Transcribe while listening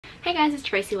Hey guys, it's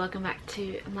Tracy. Welcome back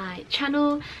to my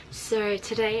channel. So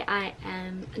today I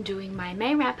am doing my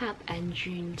May wrap up and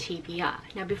June TBR.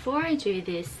 Now before I do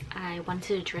this, I want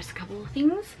to address a couple of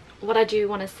things. What I do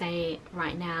want to say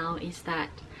right now is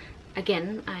that,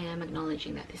 again, I am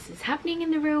acknowledging that this is happening in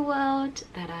the real world,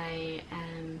 that I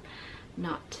am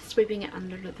not sweeping it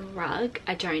under the rug.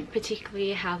 I don't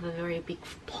particularly have a very big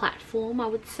platform, I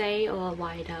would say, or a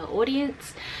wider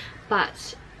audience,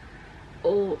 but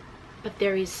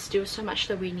there is still so much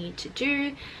that we need to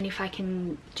do, and if I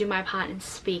can do my part and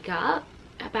speak up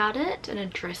about it and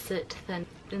address it, then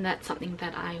that's something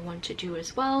that I want to do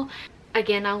as well.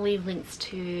 Again, I'll leave links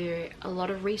to a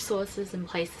lot of resources and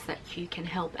places that you can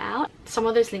help out. Some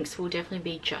of those links will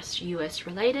definitely be just US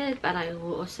related, but I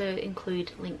will also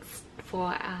include links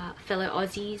for fellow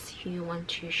Aussies who want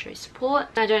to show support.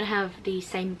 I don't have the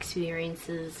same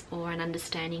experiences or an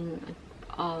understanding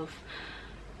of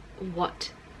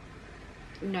what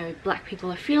Black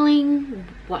people are feeling,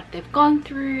 what they've gone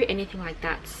through, anything like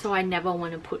that, so I never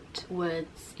want to put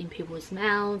words in people's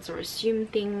mouths or assume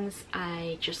things.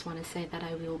 I just want to say that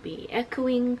I will be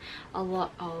echoing a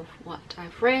lot of what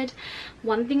I've read.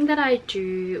 One thing that I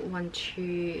do want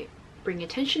to bring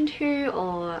attention to,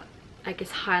 or I guess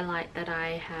highlight, that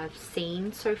I have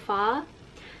seen so far,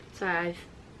 so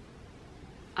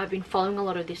I've been following a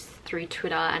lot of this through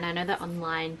Twitter, and I know that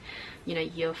online,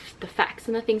 the facts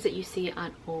and the things that you see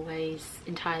aren't always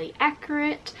entirely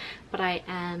accurate, but I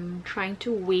am trying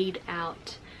to weed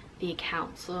out the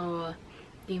accounts or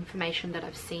the information that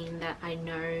I've seen that I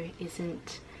know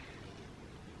isn't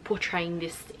portraying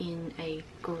this in a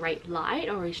great light,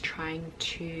 or is trying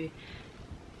to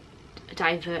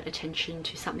divert attention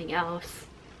to something else.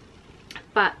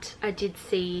 But I did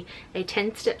see a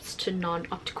 10 steps to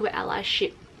non-optical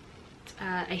allyship,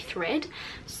 a thread.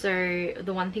 So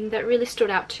the one thing that really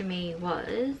stood out to me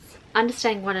was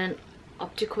understanding what an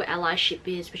optical allyship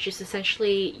is, which is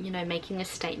essentially, making a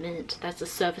statement that's a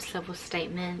surface level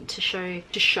statement to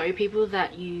show people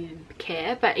that you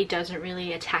care, but it doesn't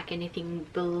really attack anything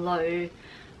below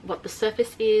what the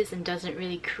surface is and doesn't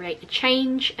really create a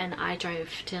change. And I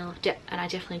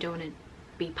definitely don't want to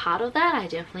be part of that. I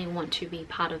definitely want to be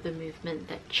part of the movement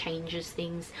that changes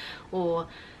things, or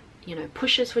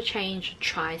pushes for change,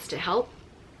 tries to help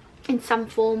in some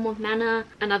form or manner.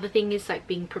 Another thing is like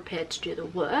being prepared to do the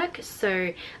work,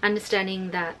 so understanding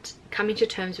that coming to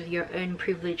terms with your own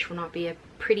privilege will not be a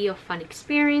pretty or fun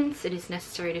experience. It is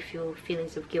necessary to feel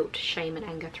feelings of guilt, shame and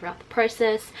anger throughout the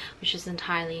process, which is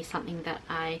entirely something that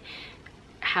I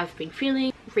have been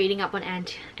feeling. Reading up on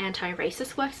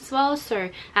anti-racist works as well, so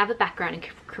I have a background in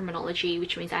criminology,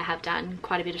 which means I have done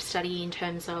quite a bit of study in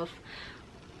terms of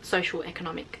social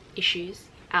economic issues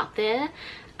out there.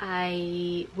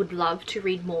 I would love to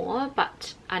read more,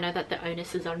 but I know that the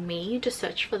onus is on me to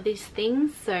search for these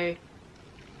things, so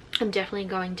I'm definitely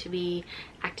going to be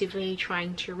actively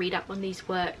trying to read up on these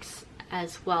works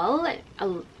as well.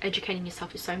 Educating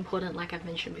yourself is so important, like I've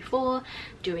mentioned before,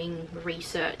 doing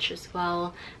research as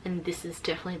well, and this is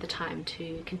definitely the time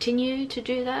to continue to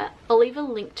do that. I'll leave a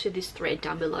link to this thread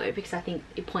down below because I think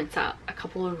it points out a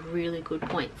couple of really good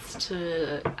points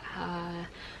to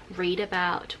read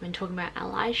about when talking about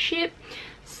allyship.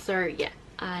 So yeah,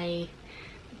 I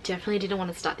definitely didn't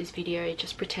want to start this video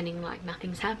just pretending like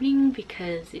nothing's happening,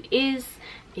 because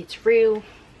it's real,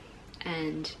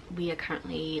 and we are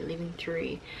currently living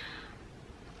through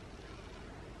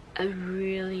a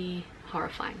really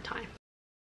horrifying time.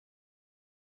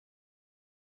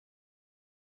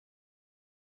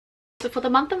 So for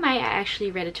the month of May, I actually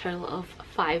read a total of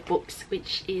 5 books,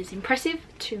 which is impressive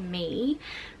to me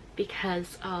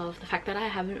because of the fact that I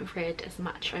haven't read as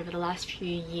much over the last few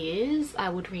years. I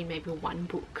would read maybe 1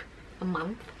 book a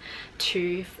month,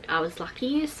 2 if I was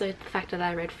lucky. So the fact that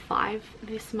I read 5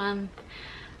 this month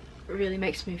really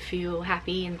makes me feel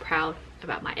happy and proud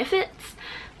about my efforts.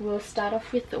 We'll start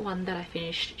off with the one that I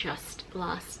finished just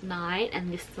last night,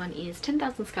 and this one is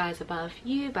 10,000 Skies Above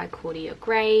You by Claudia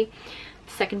Gray,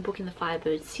 the second book in the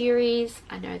Firebird series.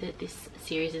 I know that this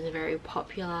series is very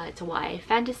popular. It's a YA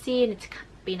fantasy and it's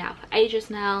been out for ages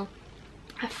now.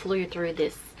 I flew through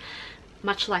this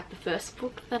much like the first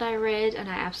book that I read, and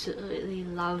I absolutely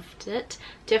loved it.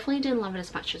 Definitely didn't love it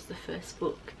as much as the first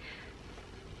book,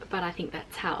 but I think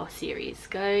that's how a series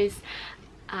goes.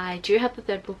 I do have the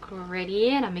 3rd book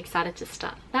already, and I'm excited to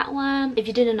start that one. If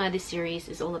you didn't know, this series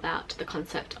is all about the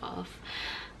concept of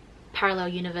parallel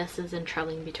universes and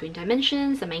traveling between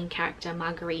dimensions. The main character,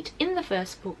 Marguerite, in the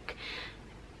first book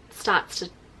starts to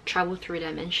travel through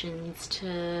dimensions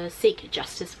to seek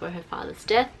justice for her father's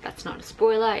death. That's not a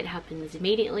spoiler, it happens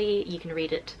immediately. You can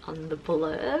read it on the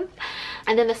blurb.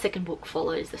 And then the second book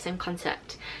follows the same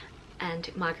concept,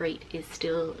 and Marguerite is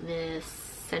still the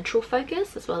central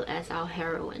focus as well as our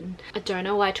heroine. I don't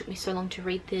know why it took me so long to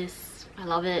read this. I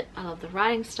love it. I love the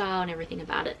writing style and everything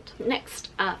about it. Next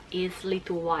up is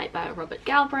Lethal White by Robert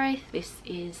Galbraith. This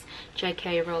is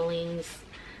J.K. Rowling's...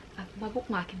 I have my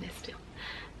bookmark in there still.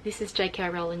 This is J.K.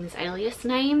 Rowling's alias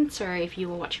name, so if you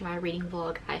were watching my reading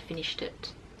vlog, I finished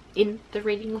it in the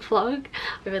reading vlog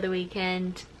over the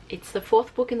weekend. It's the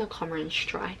fourth book in the Cormoran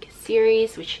Strike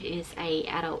series, which is a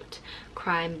adult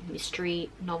crime mystery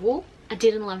novel. I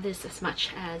didn't love this as much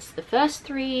as the first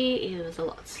three. It was a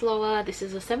lot slower. This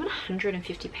is a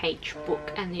 750 page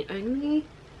book, and it only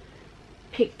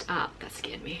picked up, that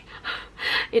scared me,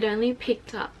 it only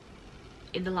picked up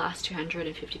in the last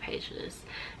 250 pages.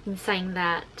 In saying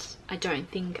that, I don't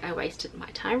think I wasted my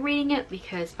time reading it,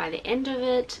 because by the end of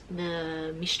it,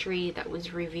 the mystery that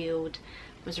was revealed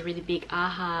was a really big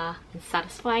aha and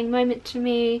satisfying moment to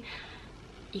me.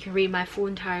 You can read my full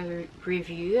entire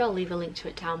review. I'll leave a link to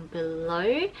it down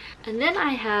below. And then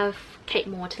I have Kate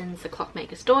Morton's The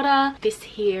Clockmaker's Daughter. This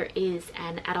here is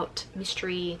an adult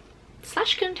mystery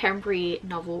slash contemporary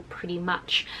novel, pretty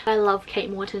much. I love Kate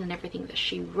Morton and everything that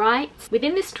she writes.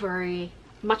 Within this story,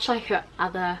 much like her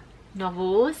other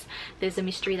novels, there's a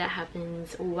mystery that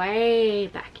happens way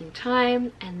back in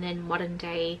time, and then modern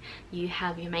day you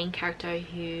have your main character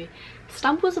who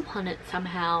stumbles upon it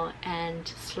somehow, and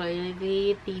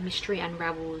slowly the mystery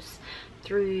unravels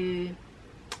through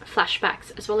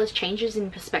flashbacks as well as changes in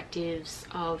perspectives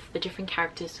of the different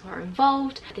characters who are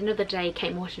involved. At the end of the day,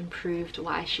 Kate Morton proved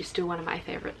why she's still one of my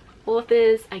favorite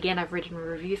authors. Again, I've written a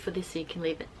review for this, so you can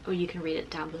leave it, or you can read it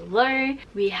down below.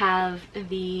 We have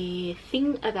The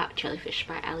Thing About Jellyfish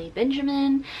by Ali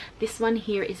Benjamin. This one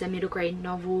here is a middle grade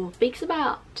novel. Speaks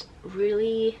about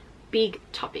really big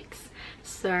topics.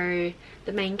 So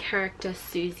the main character,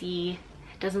 Susie,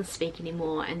 doesn't speak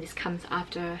anymore, and this comes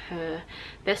after her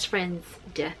best friend's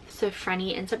death. So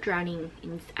Franny ends up drowning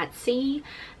at sea,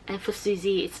 and for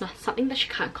Susie it's not something that she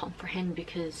can't comprehend,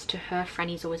 because to her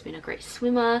Franny's always been a great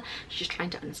swimmer. She's trying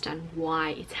to understand why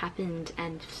it's happened,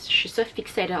 and she's so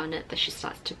fixated on it that she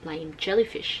starts to blame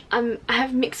jellyfish. I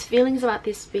have mixed feelings about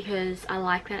this, because I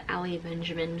like that Ali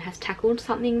Benjamin has tackled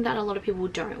something that a lot of people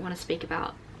don't want to speak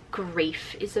about.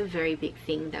 Grief is a very big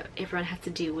thing that everyone has to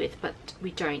deal with, but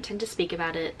we don't tend to speak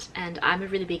about it, and I'm a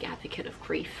really big advocate of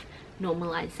grief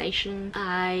normalization.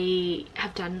 I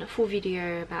have done a full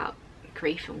video about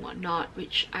grief and whatnot,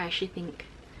 which I actually think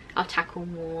I'll tackle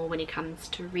more when it comes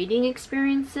to reading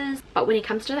experiences. But when it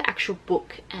comes to the actual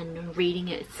book and reading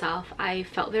it itself, I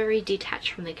felt very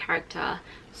detached from the character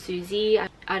Susie.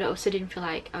 I also didn't feel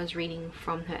like I was reading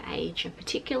from her age in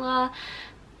particular.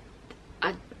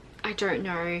 I don't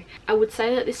know. I would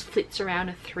say that this flits around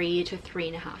a 3 to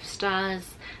 3.5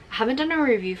 stars. I haven't done a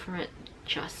review from it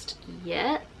just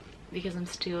yet, because I'm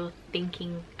still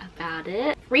thinking about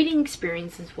it. Reading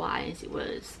experiences wise, it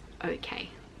was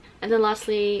okay. And then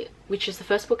lastly, which is the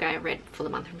first book I read for the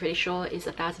month, I'm pretty sure, is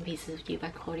 1,000 Pieces of You by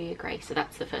Claudia Gray. So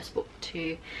that's the first book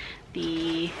to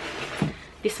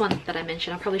this one that I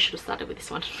mentioned. I probably should have started with this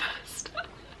one first.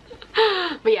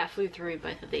 But yeah, I flew through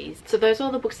both of these. So those are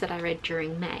all the books that I read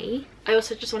during May. I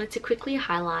also just wanted to quickly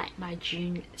highlight my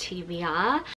June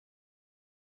TBR.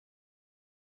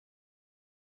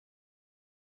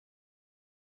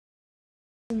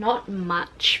 Not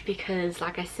much, because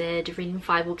like I said, reading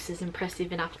 5 books is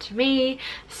impressive enough to me,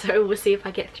 so we'll see if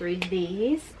I get through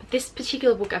these. This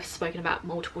particular book I've spoken about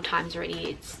multiple times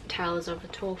already. It's Tales of a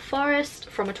Tall Forest,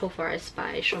 From a Tall Forest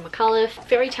by Sean McAuliffe.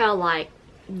 Fairy tale like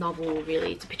novel,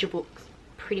 really. It's a picture book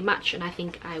pretty much, and I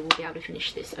think I will be able to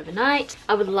finish this overnight.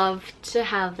 I would love to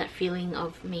have that feeling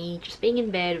of me just being in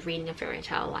bed reading a fairy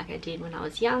tale like I did when I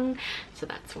was young, so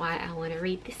that's why I want to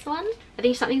read this one. I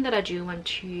think something that I do want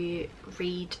to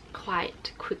read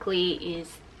quite quickly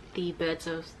is The Ballads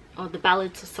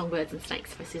of Songbirds and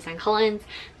Snakes by Suzanne Collins,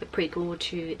 the prequel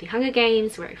to The Hunger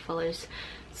Games, where it follows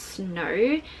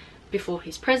Snow before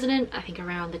he's president. I think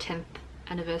around the 10th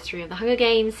anniversary of the Hunger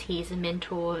Games, he's a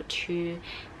mentor to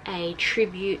a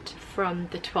tribute from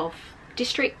the 12th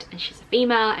district, and she's a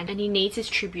female, and he needs his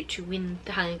tribute to win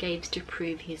the Hunger Games to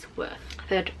prove his worth. I've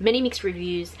heard many mixed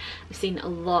reviews. I've seen a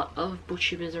lot of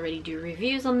booktubers already do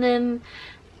reviews on them,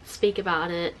 speak about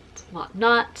it,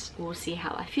 whatnot. We'll see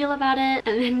how I feel about it.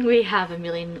 And then we have A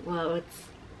Million Worlds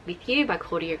with You by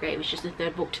Claudia Gray, which is the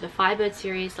 3rd book to the Firebird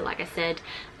series. So like I said,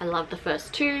 I love the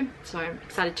first 2, so I'm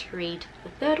excited to read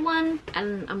the 3rd one.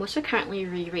 And I'm also currently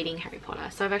rereading Harry Potter,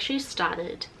 so I've actually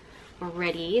started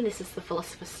already. This is The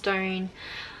Philosopher's Stone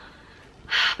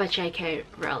by J.K.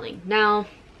 Rowling. Now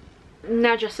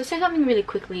just to say something really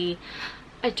quickly,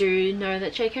 I do know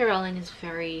that J.K. Rowling is a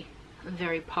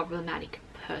very problematic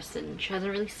person. She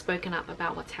hasn't really spoken up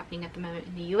about what's happening at the moment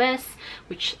in the US,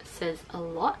 which says a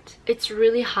lot. It's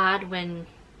really hard when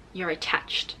you're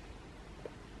attached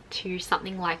to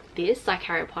something like this, like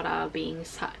Harry Potter being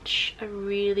such a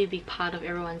really big part of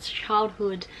everyone's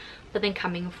childhood, but then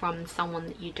coming from someone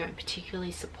that you don't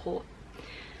particularly support.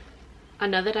 I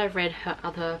know that I've read her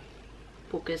other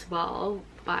book as well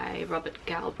by Robert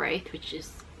Galbraith, which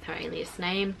is her alias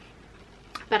name,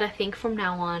 but I think from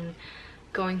now on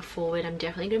going forward I'm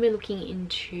definitely going to be looking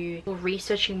into or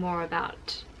researching more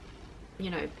about, you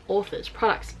know, authors,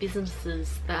 products,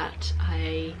 businesses that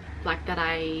I like, that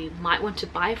I might want to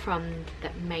buy from,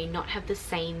 that may not have the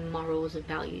same morals and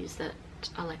values that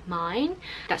are like mine.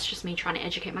 That's just me trying to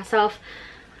educate myself.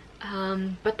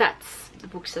 But that's the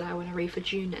books that I want to read for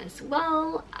June as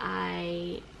well.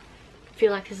 I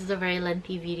feel like this is a very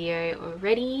lengthy video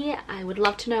already. I would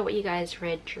love to know what you guys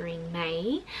read during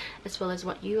May, as well as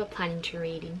what you are planning to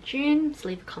read in June. So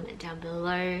leave a comment down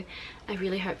below. I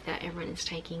really hope that everyone is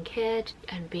taking care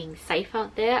and being safe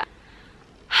out there.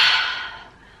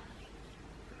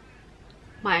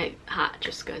 My heart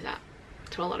just goes out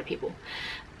to a lot of people.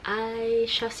 I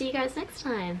shall see you guys next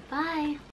time. Bye.